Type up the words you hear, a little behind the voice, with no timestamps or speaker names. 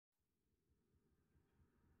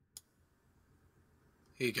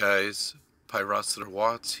Hey guys, Pyroster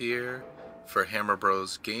Watts here for Hammer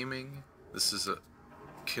Bros Gaming. This is a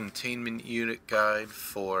containment unit guide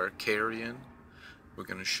for Carrion. We're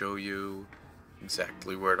going to show you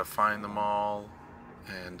exactly where to find them all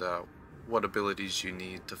and what abilities you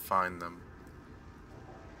need to find them.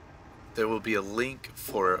 There will be a link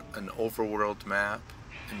for an overworld map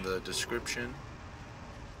in the description.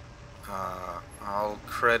 I'll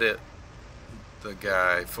credit the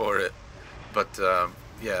guy for it, but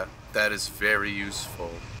yeah, that is very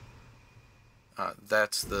useful.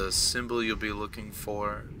 That's the symbol you'll be looking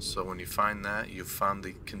for, so when you find that, you've found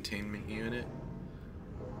the containment unit.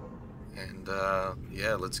 And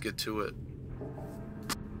yeah, let's get to it.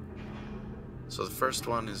 So the first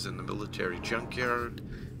one is in the military junkyard.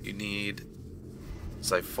 You need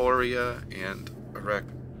Xiphoria and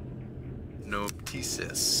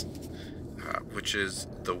Arachnoptesis, which is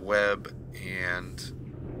the web and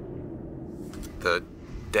the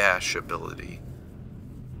dash ability.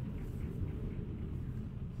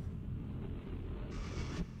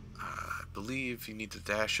 I believe you need the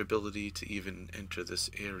dash ability to even enter this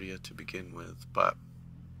area to begin with, but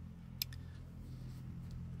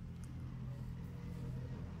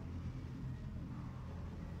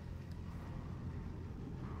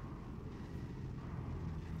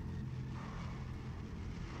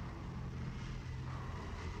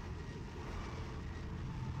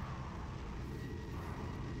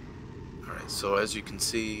alright, so as you can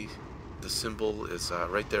see, the symbol is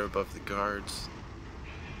right there above the guards.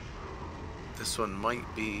 This one might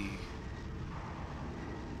be...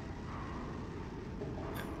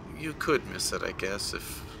 You could miss it, I guess,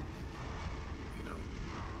 if, you know,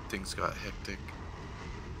 things got hectic.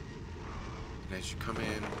 And as you come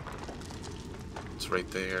in, it's right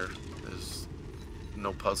there. There's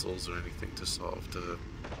no puzzles or anything to solve to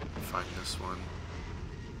find this one.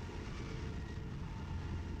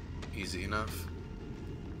 Easy enough.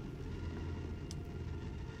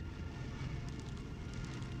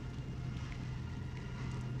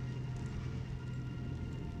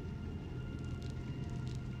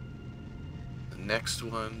 Next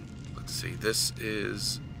one, let's see, this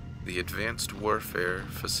is the Advanced Warfare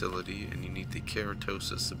Facility, and you need the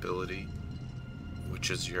Keratosis ability, which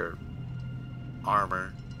is your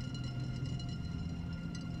armor.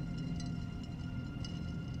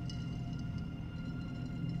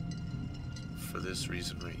 For this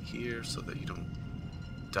reason right here, so that you don't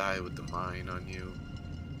die with the mine on you.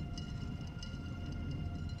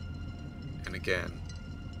 And again,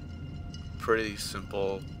 pretty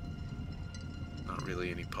simple. Not really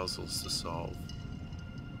any puzzles to solve.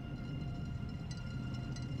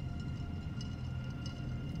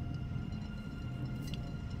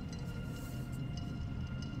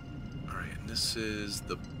 Alright, and this is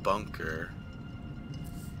the bunker.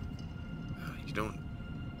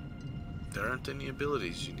 There aren't any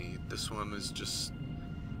abilities you need. This one is just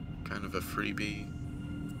kind of a freebie.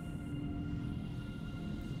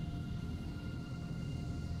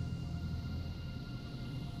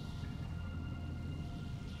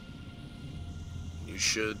 You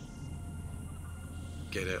should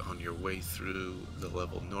get it on your way through the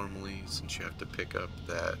level normally, since you have to pick up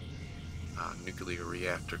that nuclear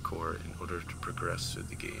reactor core in order to progress through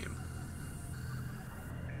the game.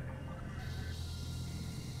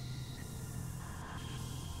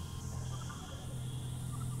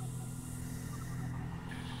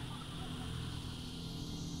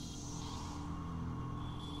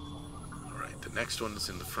 Alright, the next one is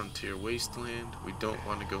in the Frontier-Wasteland. We don't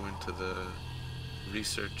want to go into the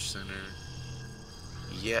research center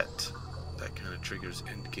yet. That kind of triggers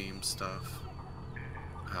endgame stuff,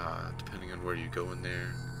 depending on where you go in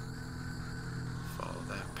there. Follow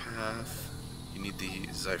that path. You need the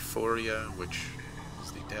Xiphoria, which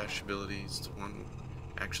is the dash ability. It's the one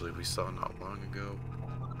actually we saw not long ago.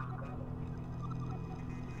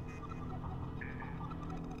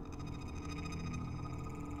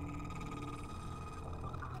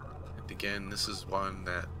 And again, this is one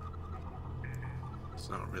that it's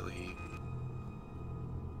not really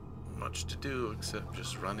much to do except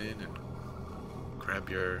just run in and grab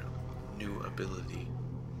your new ability.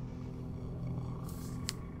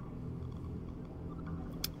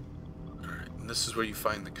 Alright, and this is where you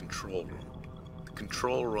find the control room. The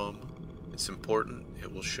control room, it's important.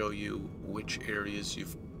 It will show you which areas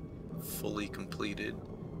you've fully completed,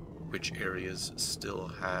 which areas still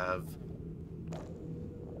have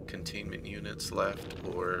containment units left,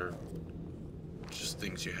 or just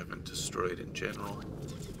things you haven't destroyed in general.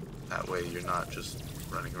 That way you're not just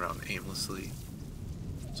running around aimlessly.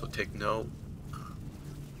 So take note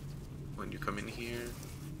when you come in here.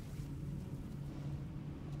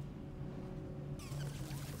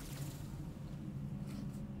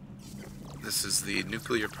 This is the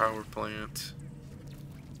nuclear power plant.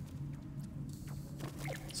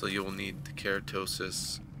 So you will need the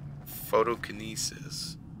keratosis,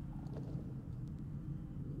 photokinesis.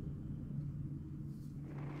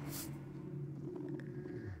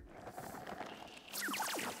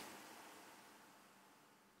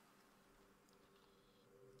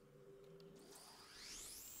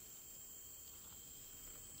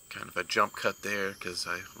 Kind of a jump cut there because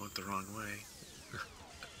I went the wrong way.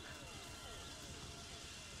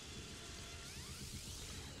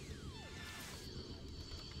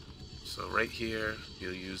 So right here,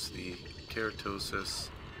 you'll use the keratosis.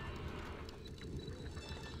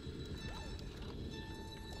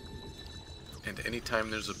 And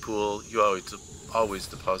anytime there's a pool, you always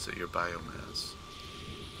deposit your biomass.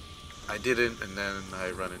 I didn't, and then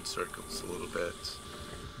I run in circles a little bit.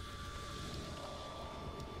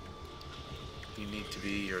 You need to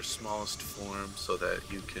be your smallest form so that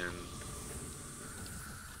you can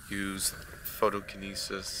use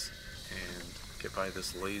photokinesis and get by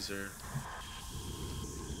this laser.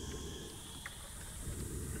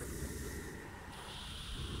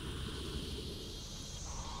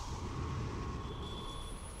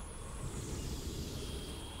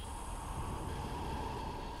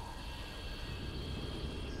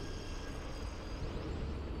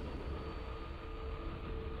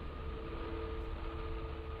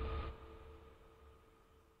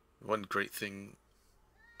 One great thing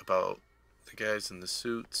about the guys in the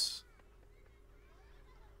suits,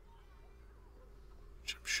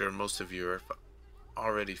 which I'm sure most of you have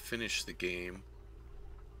already finished the game,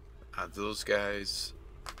 those guys,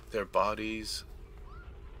 their bodies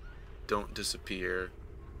don't disappear.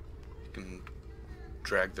 You can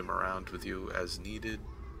drag them around with you as needed.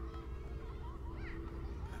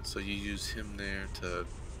 So you use him there to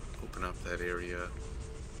open up that area,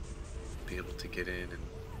 be able to get in and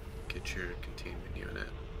get your containment unit.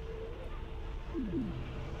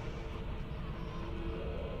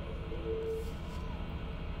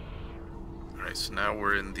 Alright, so now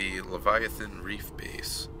we're in the Leviathan Reef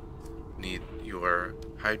base. Need your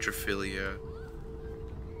hydrophilia,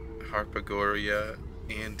 harpagoria,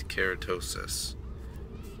 and keratosis.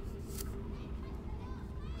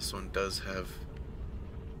 This one does have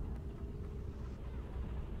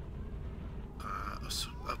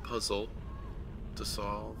a puzzle to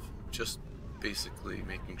solve. Just basically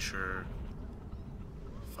making sure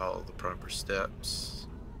follow the proper steps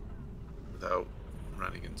without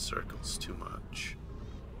running in circles too much.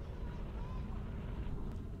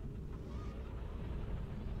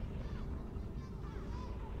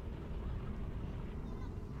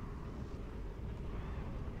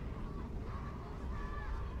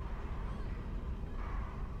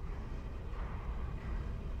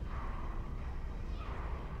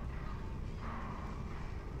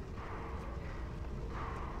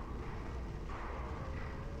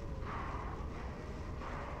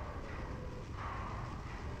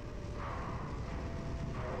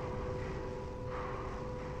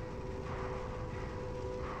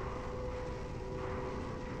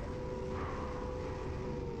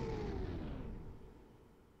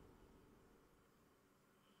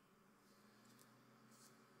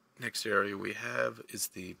 Next area we have is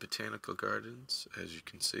the Botanical Gardens, as you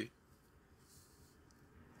can see.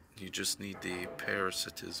 You just need the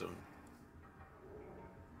parasitism.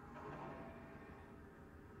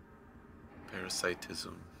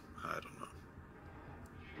 Parasitism, I don't know.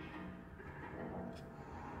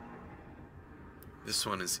 This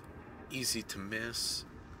one is easy to miss.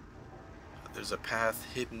 There's a path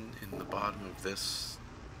hidden in the bottom of this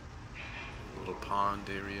little pond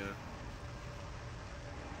area.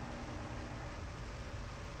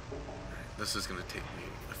 This is going to take me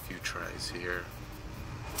a few tries here.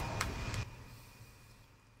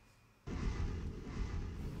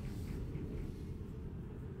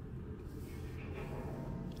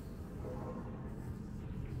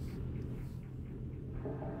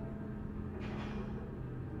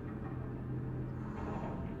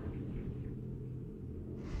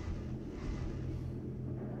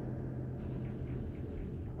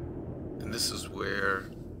 And this is where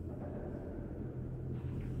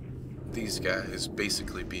these guys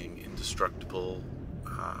basically being indestructible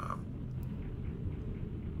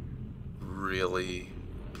really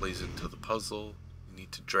plays into the puzzle. You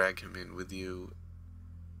need to drag him in with you.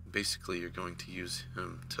 Basically, you're going to use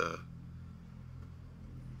him to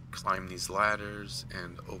climb these ladders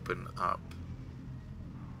and open up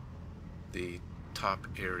the top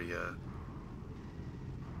area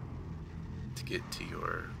to get to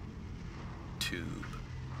your tube.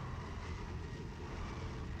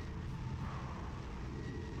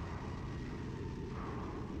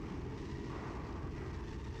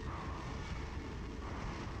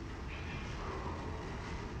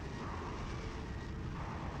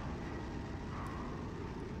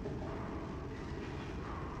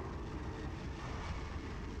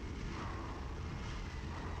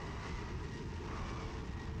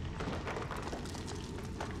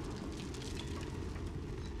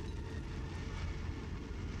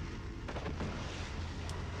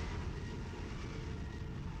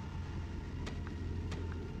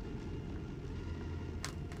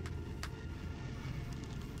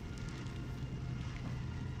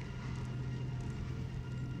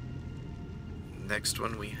 Next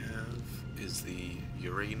one we have is the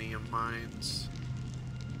Uranium Mines.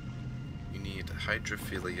 You need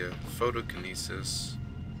hydrophilia, photokinesis.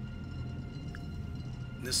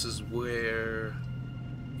 This is where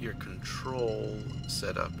your control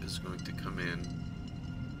setup is going to come in.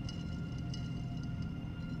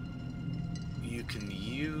 You can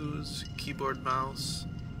use keyboard mouse.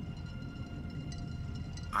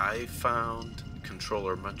 I found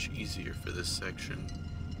controller much easier for this section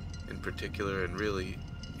in particular, and really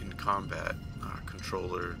in combat,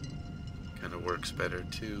 controller kind of works better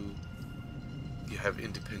too. You have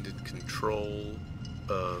independent control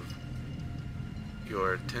of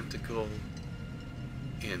your tentacle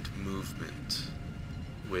and movement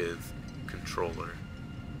with controller.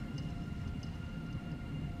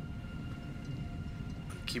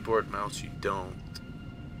 On keyboard mouse you don't,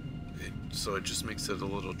 so it just makes it a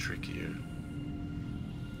little trickier.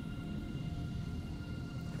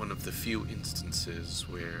 One of the few instances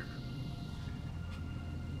where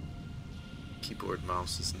keyboard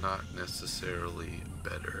mouse is not necessarily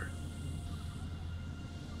better.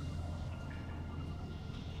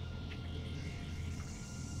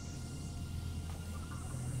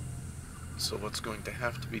 So what's going to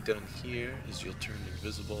have to be done here is you'll turn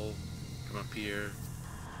invisible, come up here.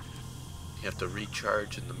 You have to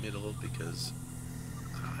recharge in the middle because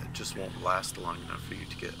it just won't last long enough for you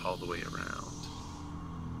to get all the way around.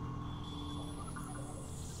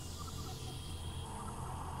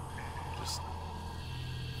 Just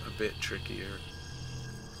a bit trickier.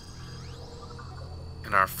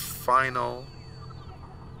 And our final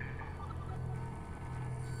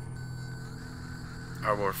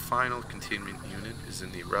containment unit is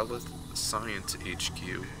in the Relith Science HQ.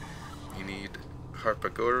 You need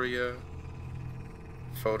Harpagoria,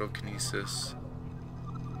 Photokinesis,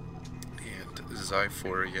 and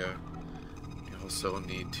Xyphoria. You also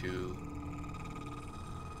need to...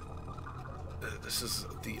 this is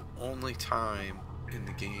the only time in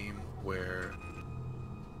the game where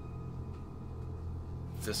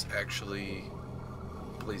this actually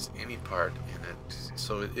plays any part in it,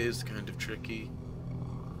 so it is kind of tricky.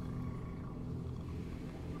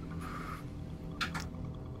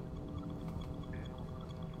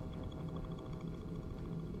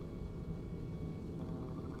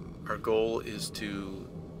 Our goal is to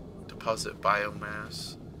deposit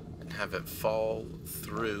biomass and have it fall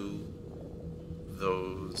through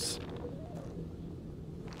those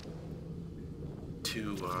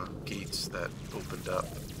two gates that opened up.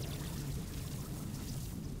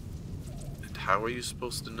 And how are you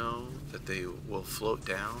supposed to know that they will float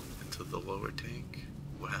down into the lower tank?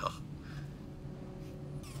 Well,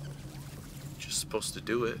 you're just supposed to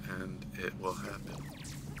do it and it will happen.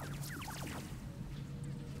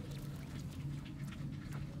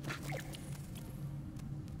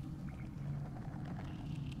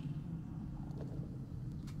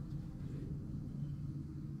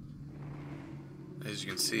 As you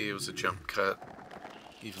can see, it was a jump cut.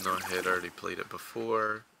 Even though I had already played it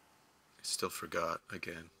before, I still forgot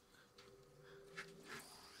again.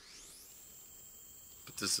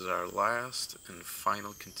 But this is our last and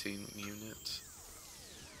final containment unit.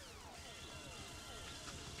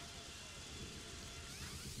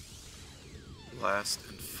 Last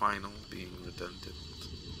and final being redundant.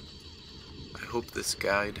 I hope this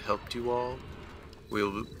guide helped you all.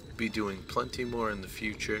 We'll be doing plenty more in the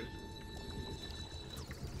future.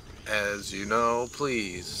 As you know,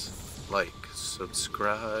 please like,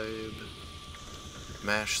 subscribe,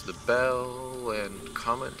 mash the bell, and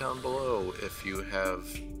comment down below if you have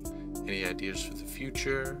any ideas for the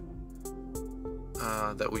future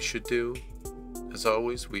that we should do. As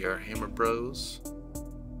always, we are Hammer Bros.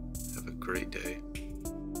 Have a great day.